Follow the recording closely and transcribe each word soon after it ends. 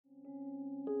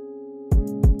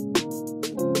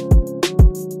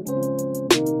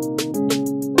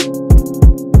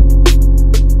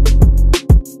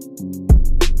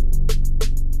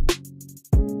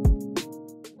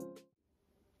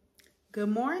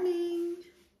morning.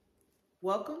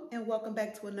 Welcome and welcome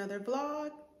back to another vlog.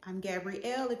 I'm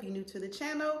Gabrielle. If you're new to the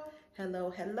channel,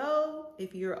 hello.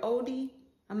 If you're an oldie,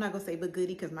 I'm not gonna say but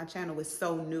goodie because my channel is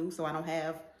so new, so I don't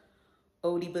have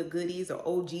oldie but goodies or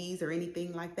OGs or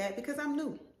anything like that because I'm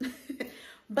new.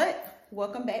 But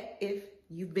welcome back if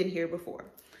you've been here before.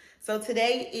 So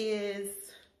today is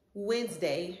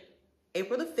Wednesday,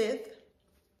 April the 5th.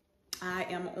 I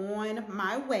am on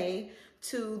my way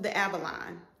to the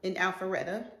Avalon in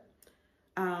Alpharetta.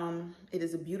 It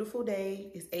is a beautiful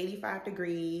day. It's 85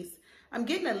 degrees. I'm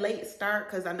getting a late start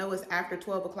because I know it's after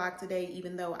 12 o'clock today,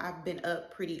 even though I've been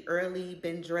up pretty early,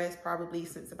 been dressed probably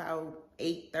since about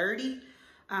 8:30.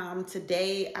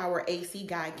 Today, our AC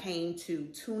guy came to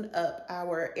tune up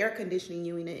our air conditioning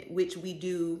unit, which we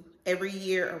do every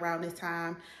year around this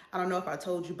time. I don't know if I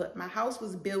told you, but my house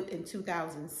was built in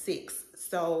 2006.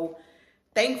 So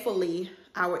thankfully,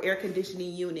 our air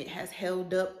conditioning unit has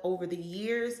held up over the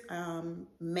years,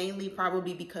 mainly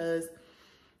probably because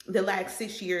the last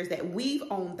 6 years that we've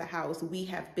owned the house, we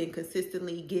have been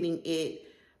consistently getting it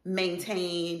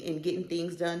maintained and getting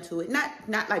things done to it.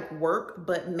 Not like work,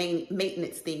 but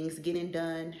maintenance things getting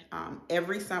done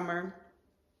every summer,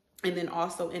 and then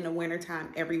also in the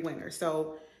wintertime every winter.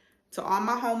 So to all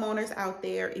my homeowners out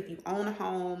there, if you own a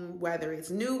home, whether it's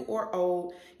new or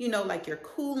old, you know, like your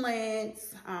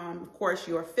coolants, of course,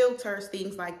 your filters,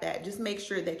 things like that, just make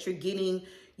sure that you're getting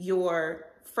your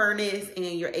furnace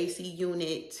and your AC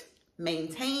unit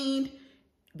maintained,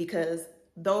 because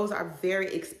those are very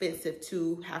expensive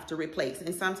to have to replace.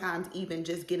 And sometimes even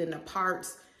just getting the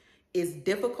parts is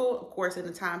difficult, of course, in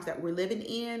the times that we're living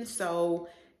in. So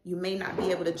you may not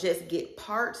be able to just get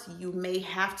parts. You may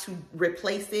have to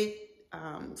replace it.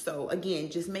 So again,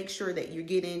 just make sure that you're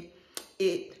getting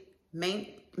it,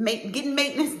 getting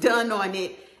maintenance done on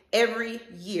it every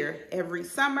year, every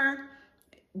summer,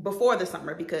 before the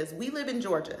summer, because we live in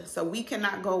Georgia. So we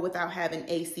cannot go without having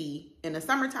AC in the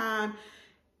summertime.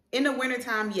 In the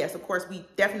wintertime, yes, of course, we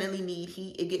definitely need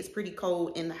heat. It gets pretty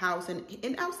cold in the house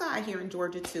and outside here in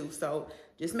Georgia too. So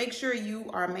just make sure you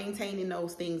are maintaining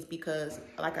those things because,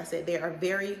 like I said, they are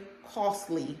very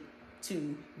costly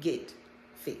to get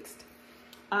fixed.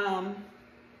 I'm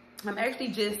actually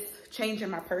just changing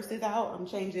my purses out. I'm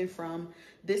changing from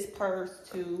this purse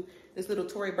to this little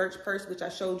Tory Burch purse, which I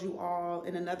showed you all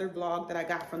in another vlog that I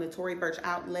got from the Tory Burch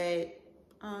outlet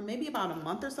maybe about a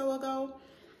month or so ago.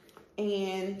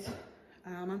 And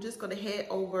I'm just going to head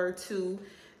over to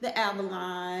the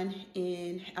Avalon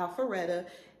in Alpharetta.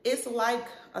 It's like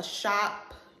a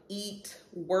shop, eat,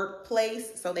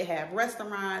 workplace. So they have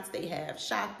restaurants, they have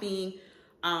shopping.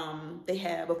 They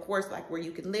have, of course, like where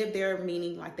you can live there,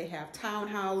 meaning like they have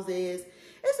townhouses.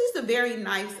 It's just a very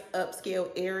nice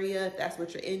upscale area if that's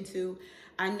what you're into.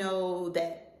 I know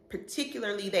that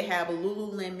particularly they have a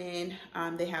Lululemon,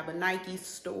 they have a Nike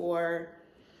store,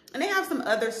 and they have some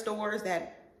other stores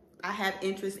that I have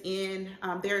interest in.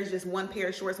 There's just one pair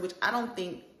of shorts, which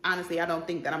honestly, I don't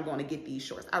think that I'm going to get these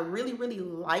shorts. I really, really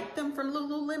like them from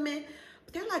Lululemon,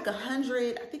 but they're like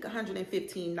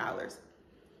 $115.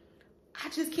 I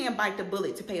just can't bite the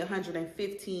bullet to pay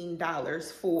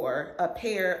 $115 for a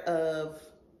pair of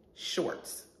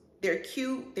shorts. They're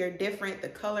cute, they're different, the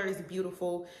color is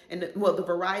beautiful, and the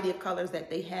variety of colors that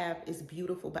they have is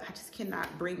beautiful, but I just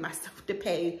cannot bring myself to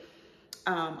pay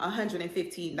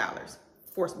 $115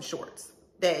 for some shorts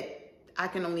that I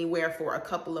can only wear for a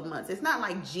couple of months. It's not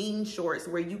like jean shorts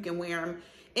where you can wear them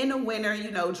in the winter,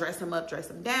 you know, dress them up, dress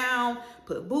them down,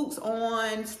 put boots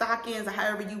on, stockings, or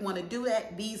however you want to do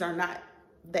that. These are not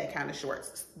that kind of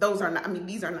shorts.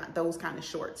 These are not those kind of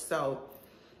shorts. So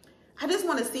I just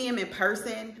want to see them in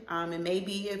person. And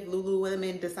maybe if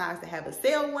Lululemon decides to have a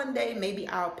sale one day, maybe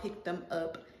I'll pick them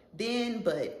up then.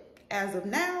 But as of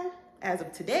now, as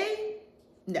of today,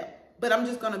 no. But I'm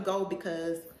just going to go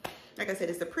because, like I said,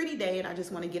 it's a pretty day and I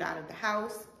just want to get out of the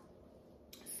house.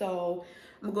 So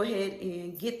I'm going to go ahead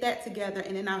and get that together,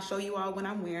 and then I'll show you all what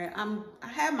I'm wearing. I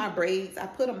have my braids. I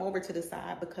put them over to the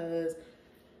side because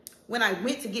when I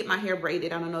went to get my hair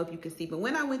braided, I don't know if you can see, but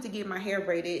when I went to get my hair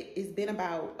braided, it's been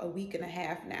about a week and a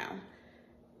half now.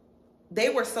 They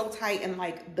were so tight, and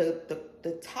like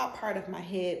the top part of my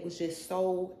head was just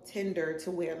so tender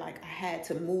to where like I had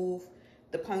to move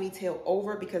the ponytail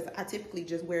over because I typically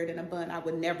just wear it in a bun. I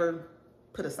would never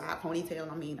put a side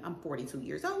ponytail. I mean, I'm 42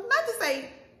 years old. Not to say,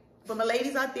 for my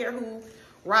ladies out there who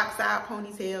rock side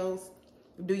ponytails,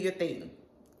 do your thing.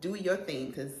 Do your thing,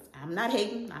 because I'm not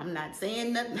hating. I'm not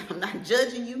saying nothing. I'm not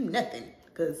judging you, nothing.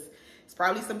 Because it's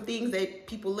probably some things that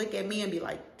people look at me and be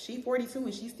like, she 42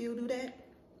 and she still do that?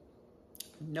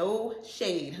 No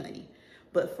shade, honey.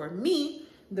 But for me,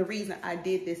 the reason I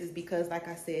did this is because, like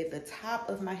I said, the top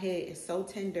of my head is so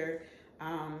tender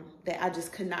that I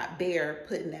just could not bear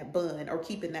putting that bun or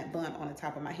keeping that bun on the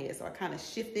top of my head. So I kind of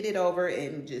shifted it over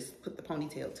and just put the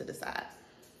ponytail to the side.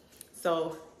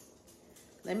 So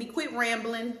let me quit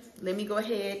rambling. Let me go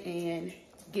ahead and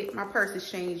get my purses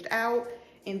changed out,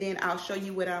 and then I'll show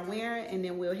you what I'm wearing, and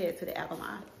then we'll head to the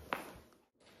Avalon.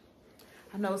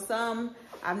 I know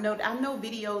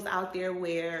videos out there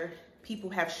where people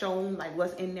have shown like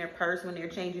what's in their purse when they're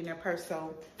changing their purse.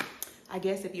 So I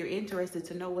guess if you're interested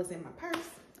to know what's in my purse,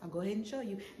 I'll go ahead and show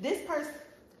you. This purse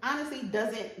honestly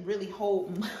doesn't really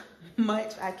hold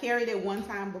much. I carried it one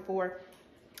time before.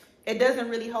 It doesn't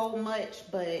really hold much,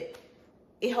 but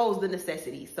it holds the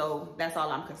necessities. So that's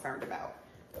all I'm concerned about.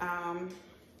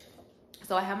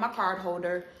 So I have my card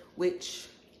holder, which,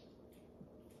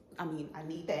 I mean, I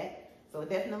need that. So it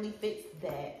definitely fits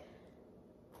that.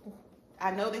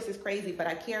 I know this is crazy, but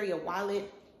I carry a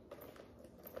wallet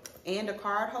and a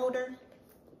card holder.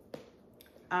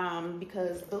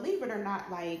 Because believe it or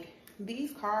not, like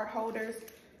these card holders,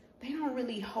 they don't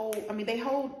really hold, I mean, they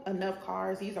hold enough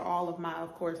cards. These are all of my,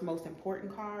 of course, most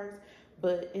important cards.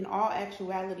 But in all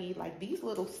actuality, like these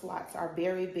little slots are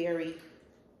very, very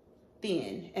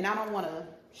thin. And I don't want to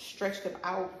stretch them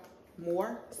out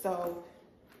more. So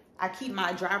I keep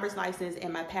my driver's license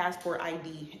and my passport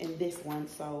ID in this one.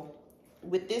 So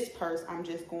with this purse, I'm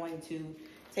just going to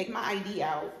take my ID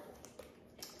out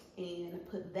and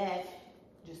put that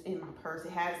just in my purse.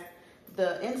 It has,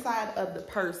 the inside of the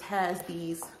purse has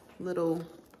these little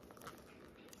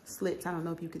slits. I don't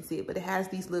know if you can see it, but it has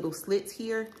these little slits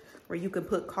here where you can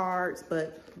put cards.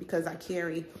 But because I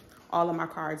carry all of my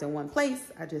cards in one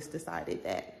place, I just decided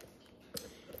that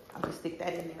I'll just stick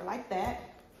that in there like that.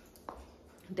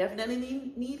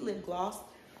 Definitely need lip gloss.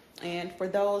 And for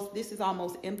those, this is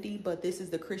almost empty, but this is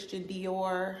the Christian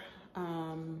Dior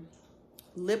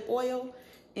lip oil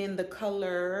in the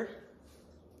color,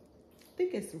 I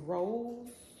think it's rose.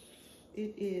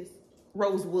 It is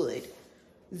Rosewood,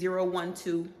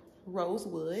 012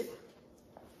 Rosewood.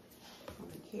 I'm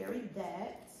gonna carry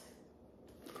that.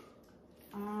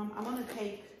 I'm gonna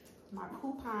take my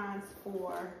coupons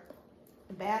for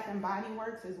Bath and Body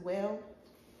Works as well.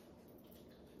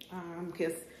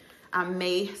 Because I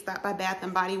may stop by Bath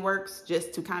and Body Works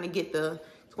just to kind of get the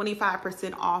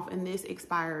 25% off, and this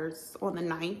expires on the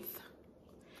 9th.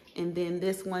 And then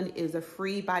this one is a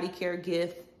free body care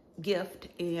gift,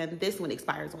 and this one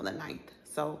expires on the 9th.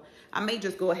 So I may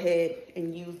just go ahead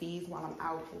and use these while I'm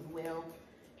out as well.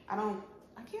 I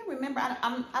can't remember.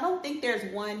 I don't think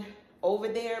there's one over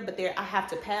there, but I have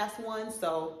to pass one,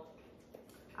 so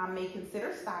I may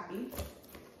consider stopping.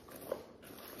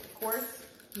 Of course,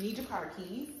 you need your car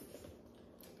keys.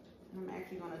 I'm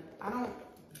actually I don't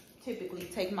typically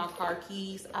take my car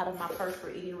keys out of my purse for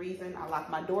any reason. I lock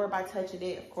my door by touching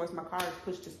it. Of course, my car is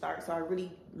push to start, so I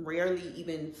really rarely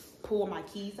even pull my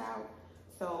keys out.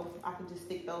 So I can just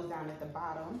stick those down at the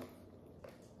bottom.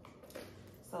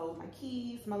 So my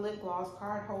keys, my lip gloss,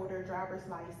 card holder, driver's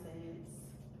license.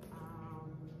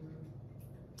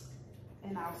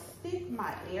 And I'll stick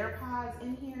my AirPods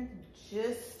in here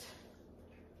just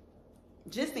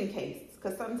in case,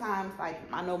 because sometimes, like,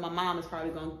 I know my mom is probably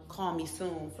gonna call me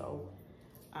soon, so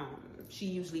she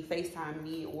usually FaceTime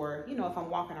me, or you know, if I'm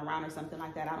walking around or something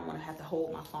like that, I don't want to have to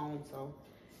hold my phone. So,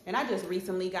 and I just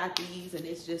recently got these, and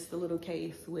it's just a little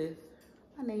case with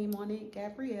my name on it,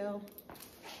 Gabrielle.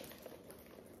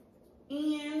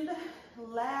 And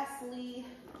lastly,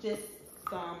 just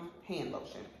some hand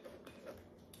lotion.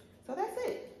 So that's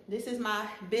it. This is my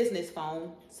business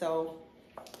phone, so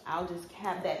I'll just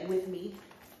have that with me,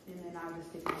 and then I'll just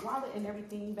stick my wallet and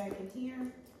everything back in here.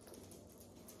 And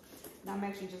I'm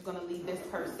actually just gonna leave this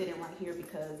purse sitting right here,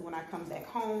 because when I come back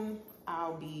home,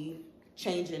 I'll be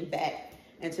changing back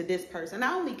into this purse. And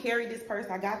I only carry this purse.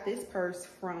 I got this purse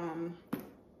from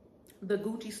the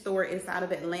Gucci store inside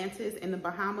of Atlantis in the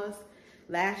Bahamas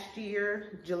last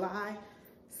year, July.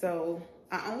 So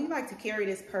I only like to carry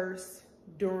this purse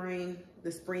during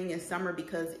the spring and summer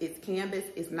because it's canvas,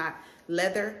 it's not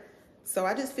leather. So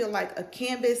I just feel like a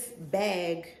canvas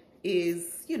bag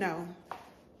is, you know,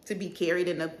 to be carried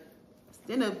in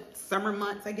the summer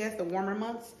months, I guess, the warmer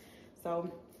months.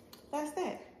 So that's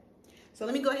that. So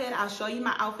let me go ahead, I'll show you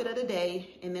my outfit of the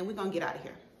day, and then we're gonna get out of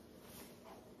here.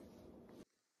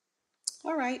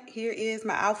 All right, here is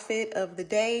my outfit of the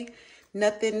day.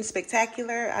 Nothing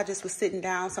spectacular. I just was sitting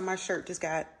down, so my shirt just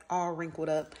got all wrinkled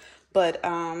up. But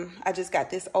I just got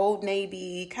this Old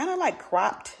Navy, kind of like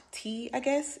cropped tee, I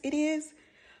guess it is.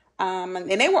 And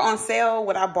they were on sale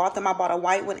when I bought them. I bought a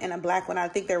white one and a black one. I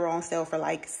think they were on sale for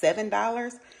like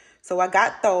 $7. So I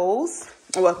got those.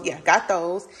 Well, yeah, got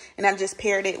those. And I just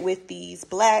paired it with these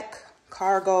black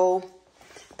cargo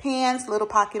pants, little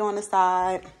pocket on the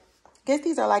side. I guess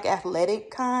these are like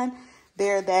athletic kind.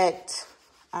 They're that,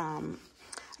 I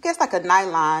guess like a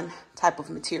nylon type of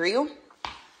material.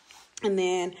 And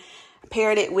then I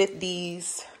paired it with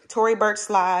these Tory Burch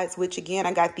slides, which again,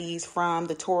 I got these from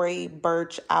the Tory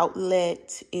Burch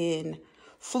outlet in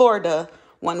Florida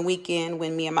one weekend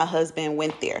when me and my husband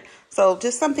went there. So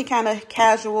just something kind of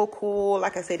casual, cool.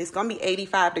 Like I said, it's going to be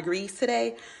 85 degrees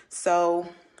today. So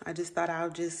I just thought I'll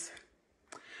just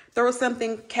throw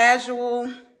something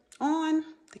casual on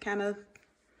to kind of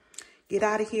get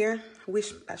out of here.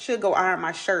 Wish I should go iron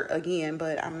my shirt again,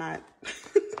 but I'm not.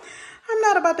 I'm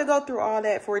not about to go through all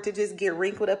that for it to just get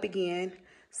wrinkled up again.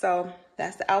 So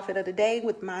that's the outfit of the day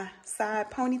with my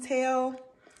side ponytail,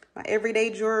 my everyday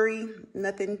jewelry.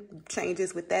 Nothing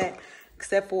changes with that,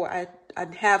 except for I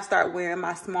have started wearing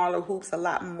my smaller hoops a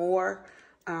lot more.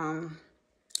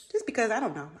 Just because, I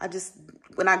don't know.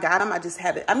 When I got them, I just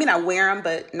have it. I mean, I wear them,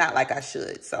 but not like I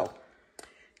should. So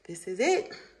this is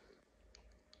it.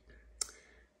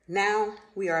 Now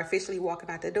we are officially walking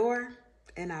out the door,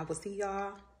 and I will see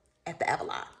y'all at the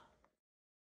Avalon.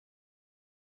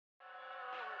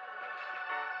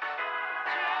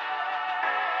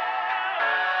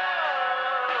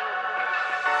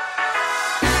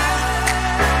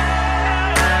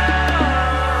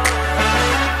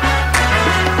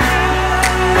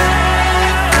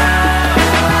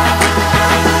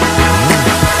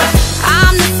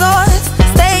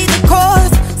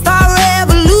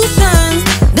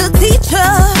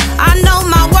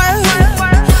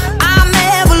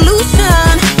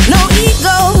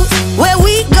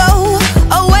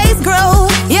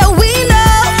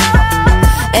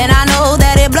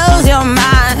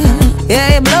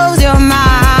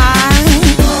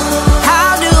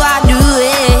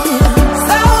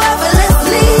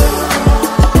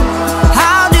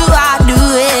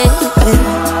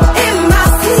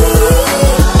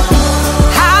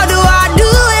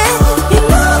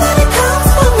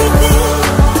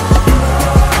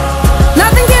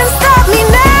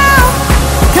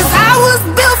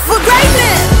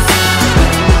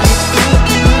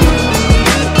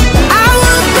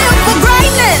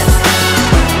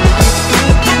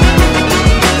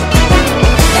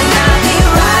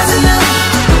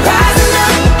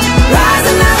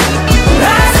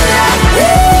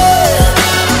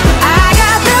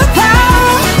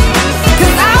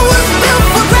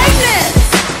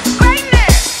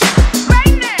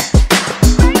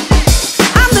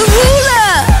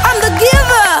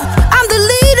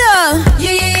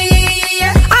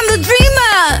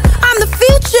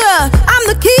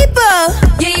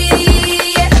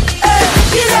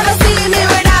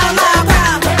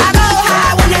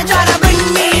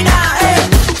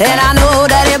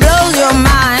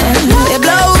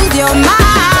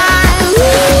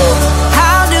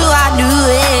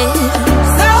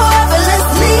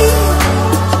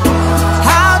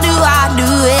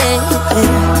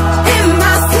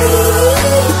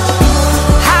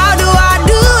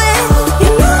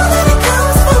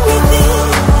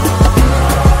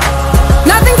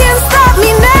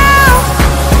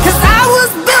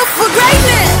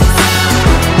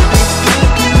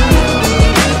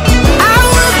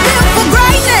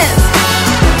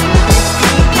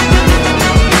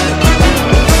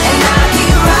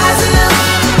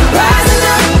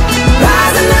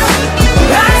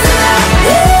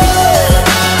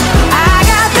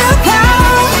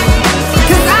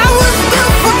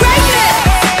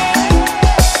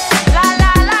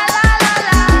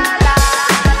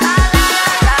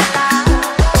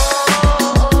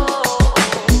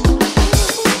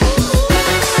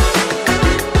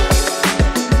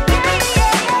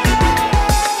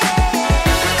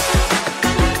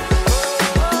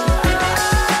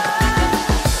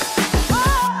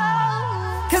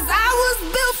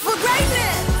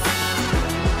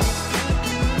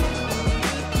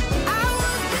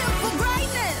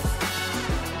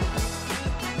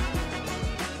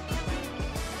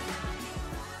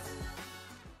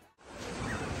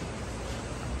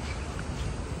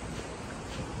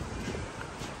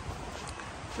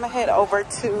 I'm gonna head over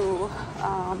to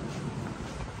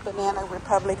Banana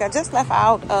Republic. I just left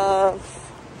out of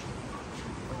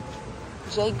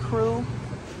J. Crew,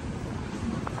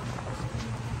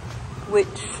 which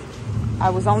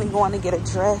I was only going to get a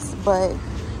dress, but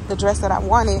the dress that I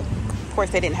wanted, of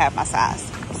course, they didn't have my size.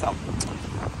 So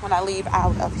when I leave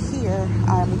out of here,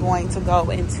 I'm going to go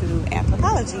into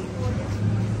Anthropologie.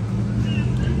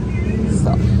 So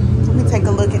let me take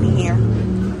a look in here.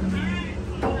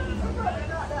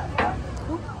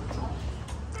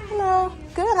 Hello.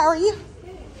 Good, how are you?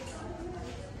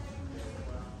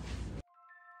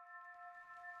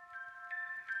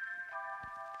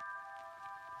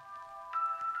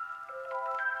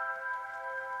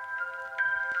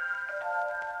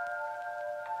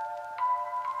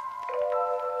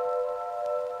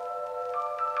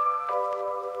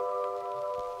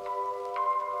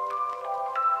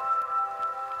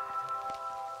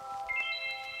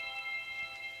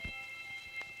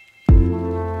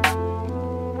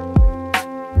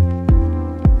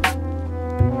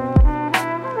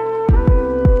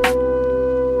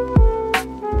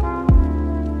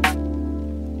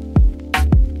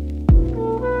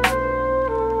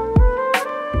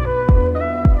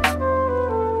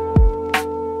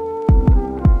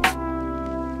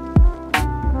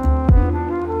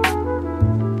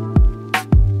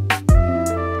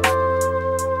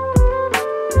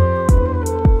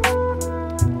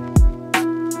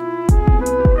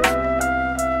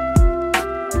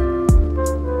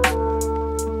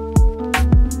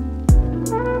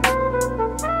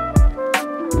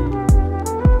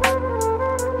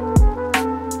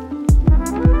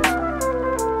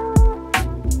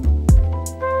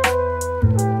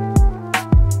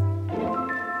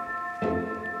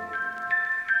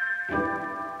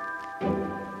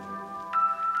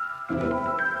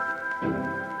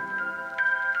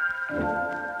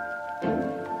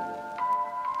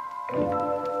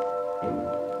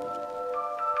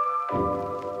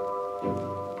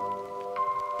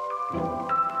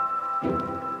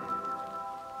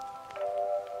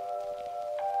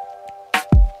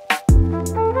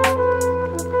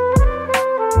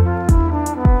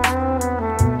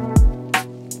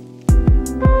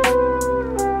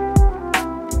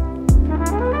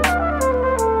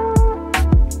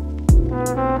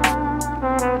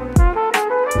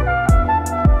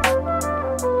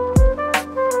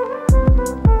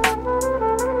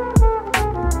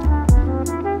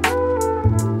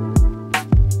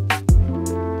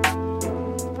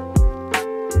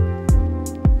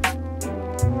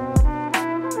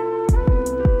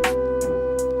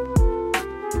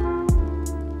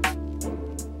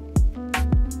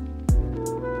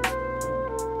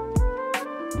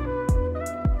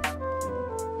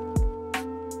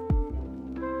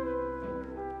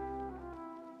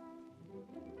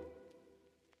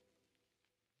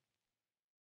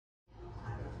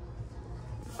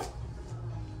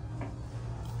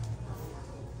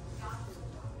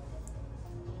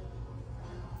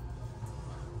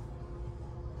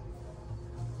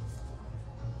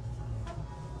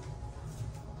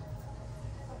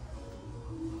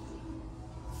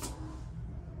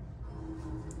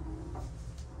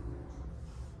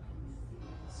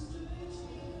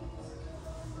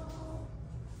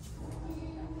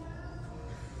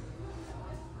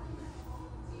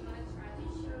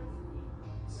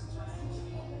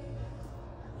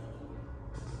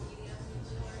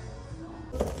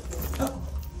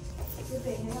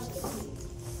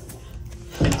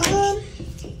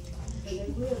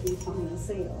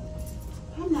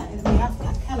 I'm not into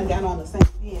I kind of got on the same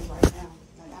pants right now.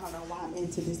 Like, I don't know why I'm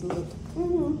into this look.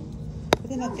 But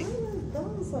then I think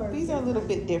these are a little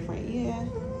bit different. Yeah.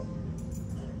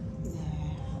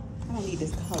 I don't need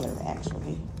this color,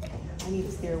 actually. I need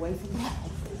to steer away from that.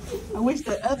 I wish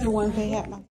the other ones they had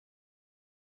my...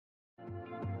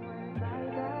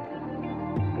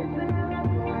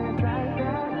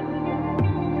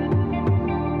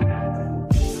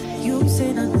 You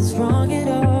say nothing's wrong at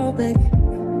all, baby.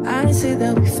 I say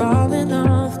that we're falling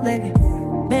off, baby.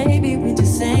 Maybe we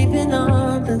just ain't been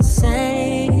on the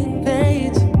same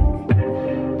page.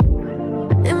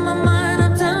 In my mind,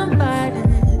 I'm done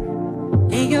fighting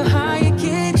it. In your heart, you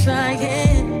keep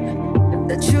trying.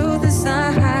 The truth is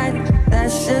not hiding.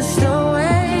 That's just the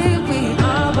way we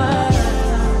are. But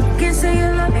can't say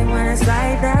you love me when it's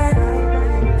like that.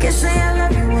 Can't say I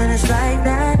love you when it's like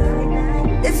that.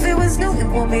 If it was new, it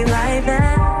won't be like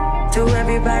that. To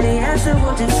everybody else, it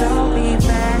will just show me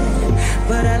back.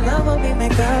 But I love when we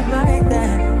make up like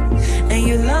that. And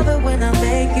you love it when I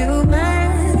make you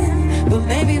mad. But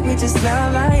maybe we just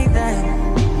love like that.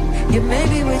 Yeah,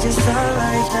 maybe we just love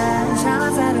like that.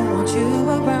 Times I don't want you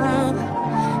around.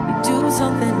 You do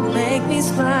something to make me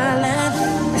smile.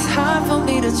 And it's hard for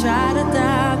me to try to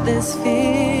doubt this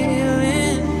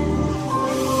feeling.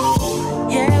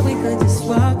 Yeah, we could just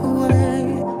walk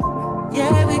away.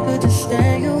 Yeah, we could just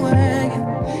stay away.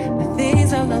 The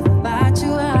things I love about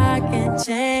you, I can't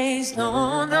change.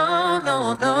 No, no,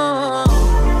 no, no.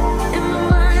 In my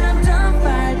mind, I'm done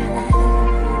fighting.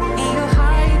 In your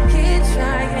heart, you keep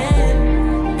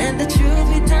trying. And the truth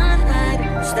we done hiding.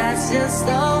 That's just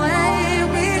the way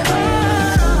we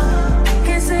are.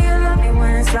 Can't say you love me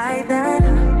when it's like that.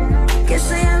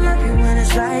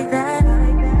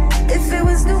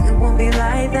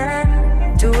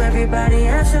 everybody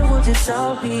else, it would just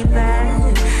all be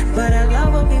bad. But I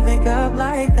love when we make up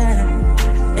like that.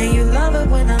 And you love it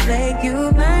when I make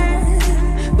you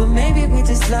mad. But maybe we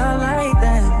just love like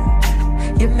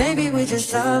that. Yeah, maybe we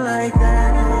just love like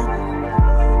that.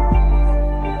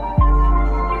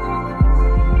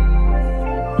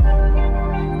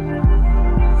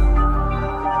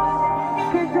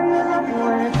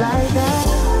 Like that.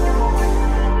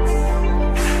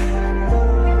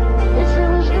 It's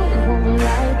really good for me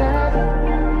like that.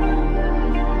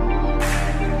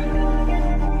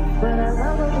 But I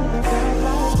love it when it's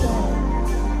like that.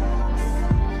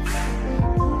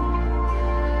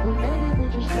 But maybe we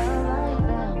just love like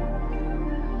that.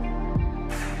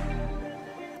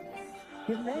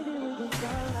 Yeah, maybe we just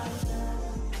love like that.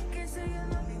 Can't say you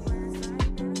love me when it's like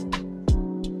that.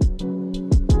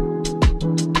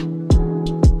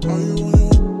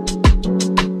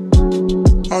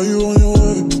 Are you on your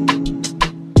way?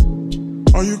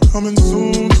 Are you coming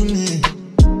soon to me?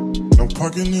 No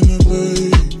parking in LA,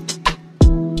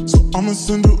 so I'ma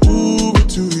send an Uber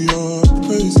to your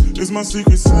place. It's my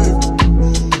secret safe,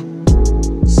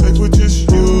 safe with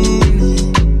just you and me.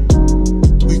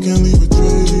 We can't leave a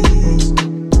trace.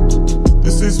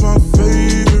 This is my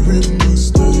favorite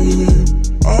mistake.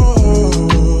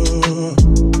 Oh,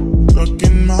 look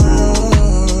in my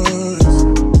eyes.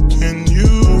 Can you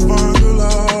find the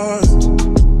lies?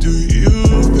 Do you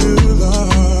feel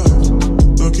alive?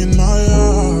 Look in my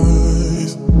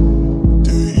eyes.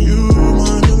 Do you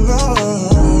mind the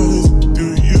lies? Do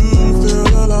you feel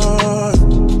alive?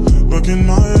 Look in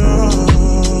my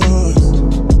eyes.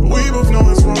 We both know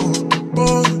it's wrong,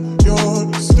 but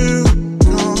you're still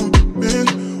coming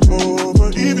over.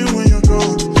 Even when you're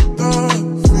gone, the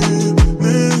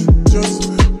feeling just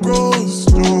grows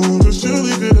stronger. She'll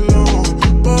leave it alone,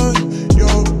 but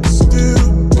you're still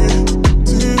getting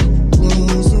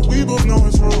closer. We both know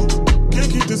it's wrong, can't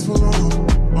keep this for long.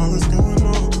 All that's going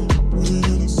on, put it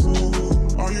in a song.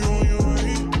 Are you on your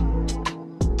way?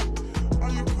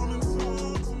 Are you coming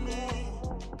soon to me?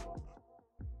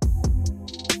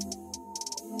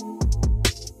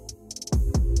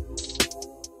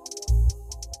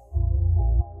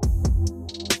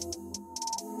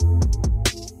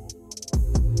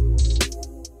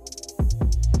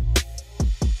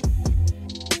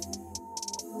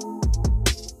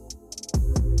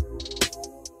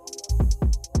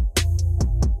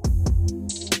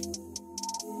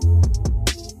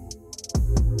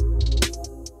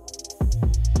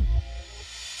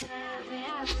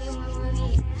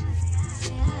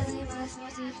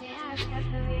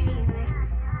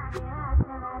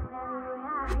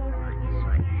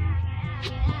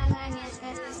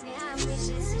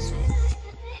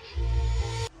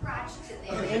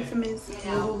 The infamous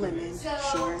Lululemon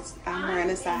shorts. I'm wearing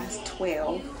a size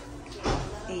 12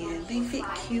 and they fit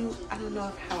cute. I don't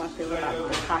know how I feel about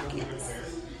the pockets.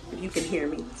 If you can hear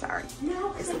me, sorry.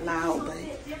 It's loud, but I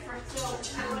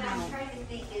don't know.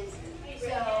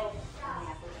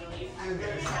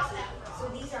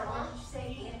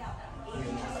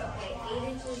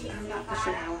 I'm not for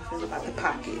sure how I feel about the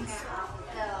pockets.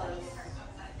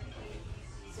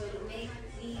 So to make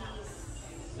these,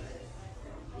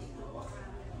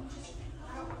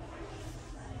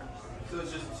 so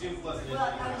it's just 2 plus an inch.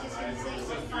 well, I was just going to say,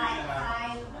 so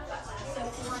 5, so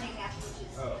 4.5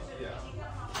 inches. Oh, yeah.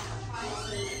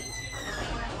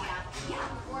 Yeah,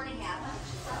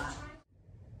 4.5.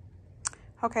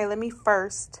 Okay, let me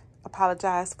first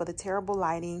apologize for the terrible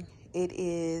lighting. It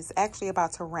is actually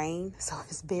about to rain, so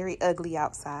it's very ugly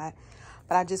outside.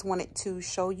 But I just wanted to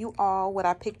show you all what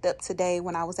I picked up today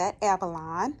when I was at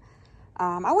Avalon.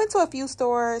 I went to a few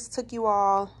stores, took you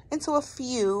all into a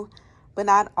few, but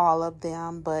not all of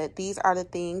them. But these are the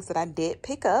things that I did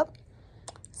pick up.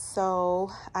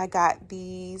 So I got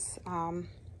these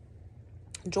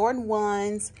Jordan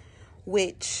 1s,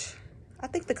 which I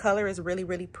think the color is really,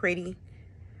 really pretty.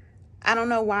 I don't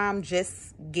know why I'm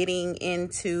just getting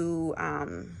into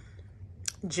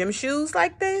gym shoes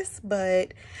like this,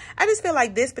 but I just feel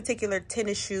like this particular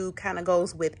tennis shoe kind of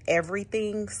goes with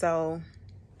everything. So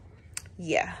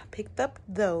yeah, picked up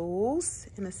those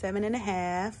in a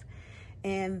 7.5,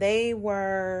 and they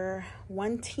were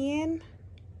 $110.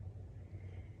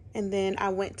 And then I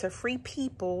went to Free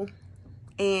People,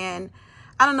 and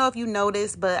I don't know if you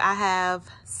noticed, but I have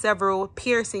several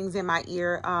piercings in my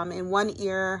ear. In one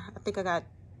ear, I think I got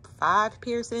 5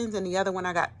 piercings, and the other one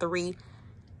I got 3.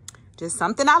 Just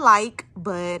something I like,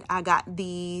 but I got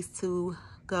these to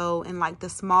go in like the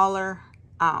smaller,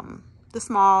 the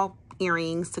small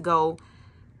earrings to go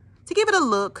to give it a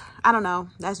look. I don't know.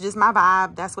 That's just my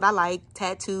vibe. That's what I like.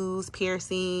 Tattoos,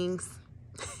 piercings.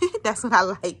 That's what I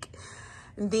like.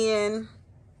 Then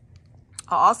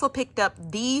I also picked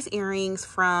up these earrings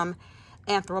from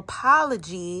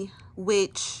Anthropology,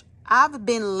 which I've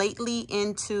been lately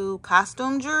into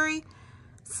costume jewelry.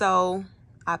 So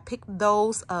I picked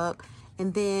those up.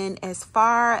 And then as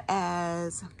far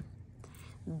as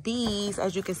these,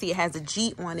 as you can see, it has a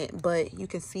G on it, but you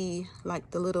can see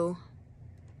like the little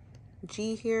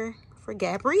G here for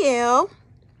Gabrielle.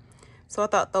 So I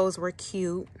thought those were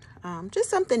cute. Just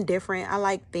something different. I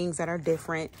like things that are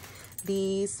different.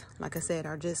 These, like I said,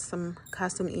 are just some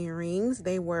costume earrings.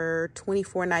 They were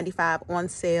 $24.95 on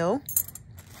sale.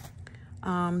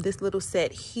 This little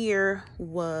set here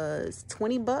was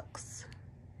 20 bucks.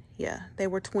 Yeah, they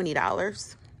were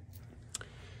 $20.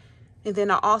 And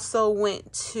then I also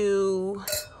went to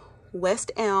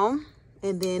West Elm,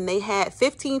 and then they had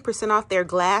 15% off their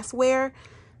glassware.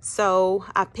 So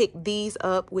I picked these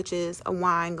up, which is a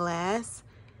wine glass.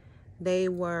 They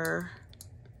were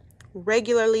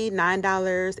regularly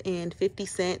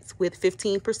 $9.50 with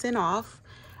 15% off.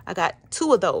 I got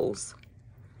 2 of those.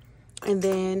 And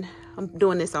then I'm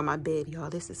doing this on my bed, y'all.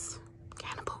 This is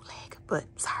kind of bootleg, but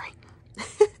sorry.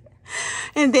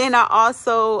 And then I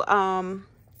also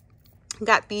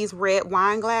got these red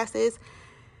wine glasses.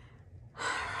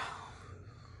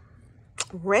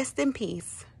 Rest in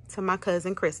peace to my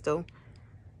cousin Crystal,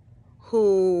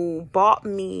 who bought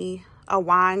me a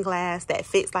wine glass that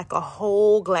fits like a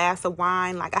whole glass of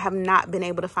wine. Like, I have not been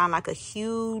able to find like a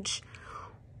huge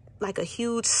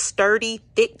sturdy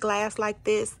thick glass like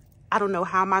this. I don't know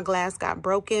how my glass got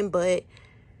broken, but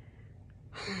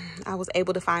I was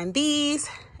able to find these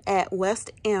at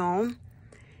West Elm,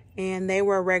 and they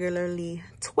were regularly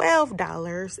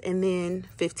 $12 and then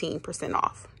 15%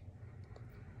 off.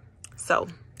 So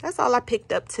that's all I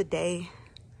picked up today.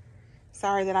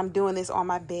 Sorry that I'm doing this on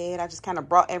my bed. I just kind of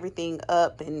brought everything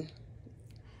up, and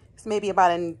it's maybe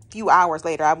about a few hours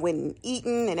later I went and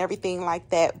eaten and everything like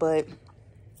that. But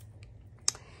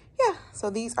yeah,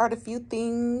 so these are the few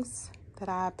things that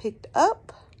I picked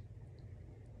up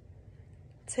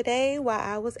today while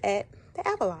I was at the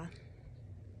Avalon.